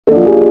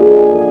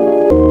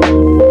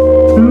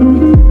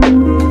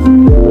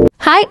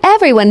Hi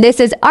everyone, this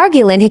is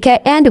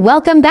ArgieLynhChika and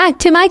welcome back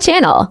to my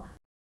channel.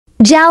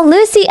 Zhao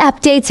Lusi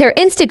updates her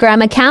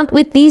Instagram account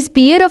with these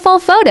beautiful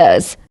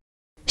photos.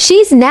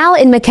 She's now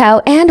in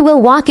Macau and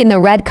will walk in the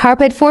red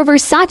carpet for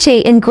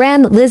Versace in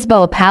Grand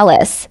Lisboa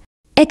Palace.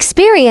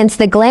 Experience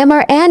the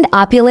glamour and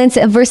opulence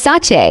of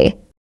Versace.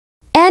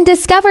 And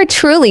discover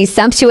truly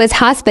sumptuous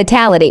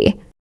hospitality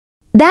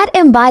that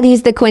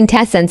embodies the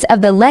quintessence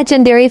of the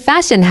legendary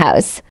fashion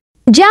house.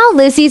 Zhao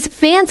Lusi's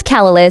fans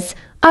Callalus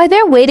are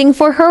there waiting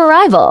for her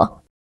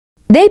arrival.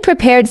 They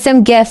prepared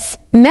some gifts,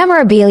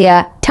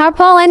 memorabilia,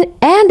 tarpaulin,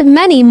 and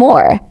many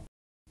more.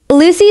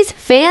 Lusi's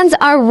fans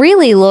are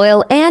really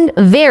loyal and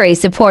very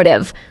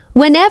supportive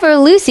whenever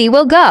Lusi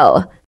will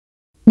go.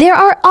 There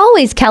are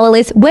always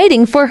Callalus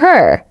waiting for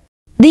her.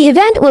 The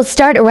event will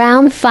start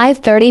around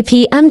 5:30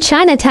 p.m.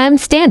 China Time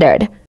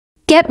Standard.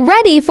 Get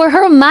ready for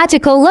her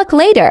magical look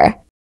later.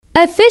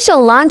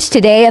 Official launch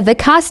today of the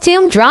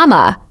costume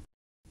drama.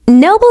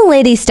 Noble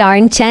Lady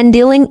starring Chen,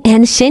 Duling,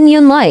 and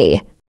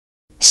Yunlai.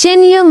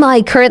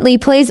 Yunlai currently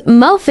plays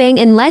Mo Feng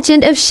in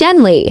Legend of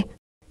Shenli.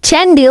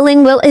 Chen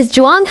Duling will is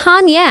Zhuang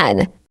Han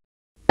Yan.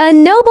 A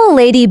noble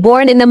lady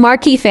born in the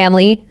marquis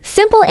family,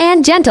 simple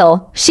and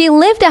gentle, she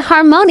lived a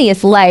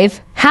harmonious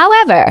life.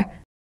 However,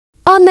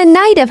 on the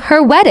night of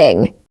her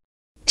wedding,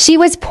 she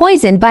was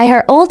poisoned by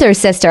her older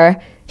sister.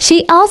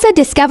 She also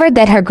discovered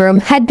that her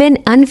groom had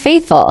been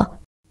unfaithful.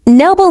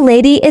 Noble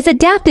Lady is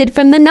adapted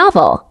from the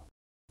novel.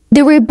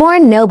 The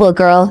reborn noble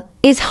girl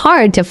is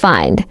hard to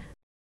find.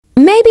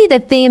 Maybe the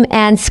theme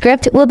and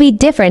script will be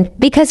different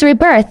because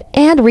rebirth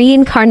and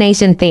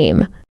reincarnation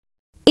theme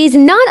is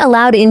not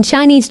allowed in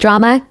Chinese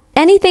drama,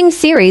 anything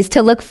series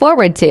to look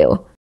forward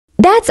to.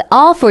 That's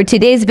all for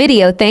today's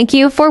video. Thank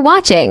you for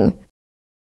watching.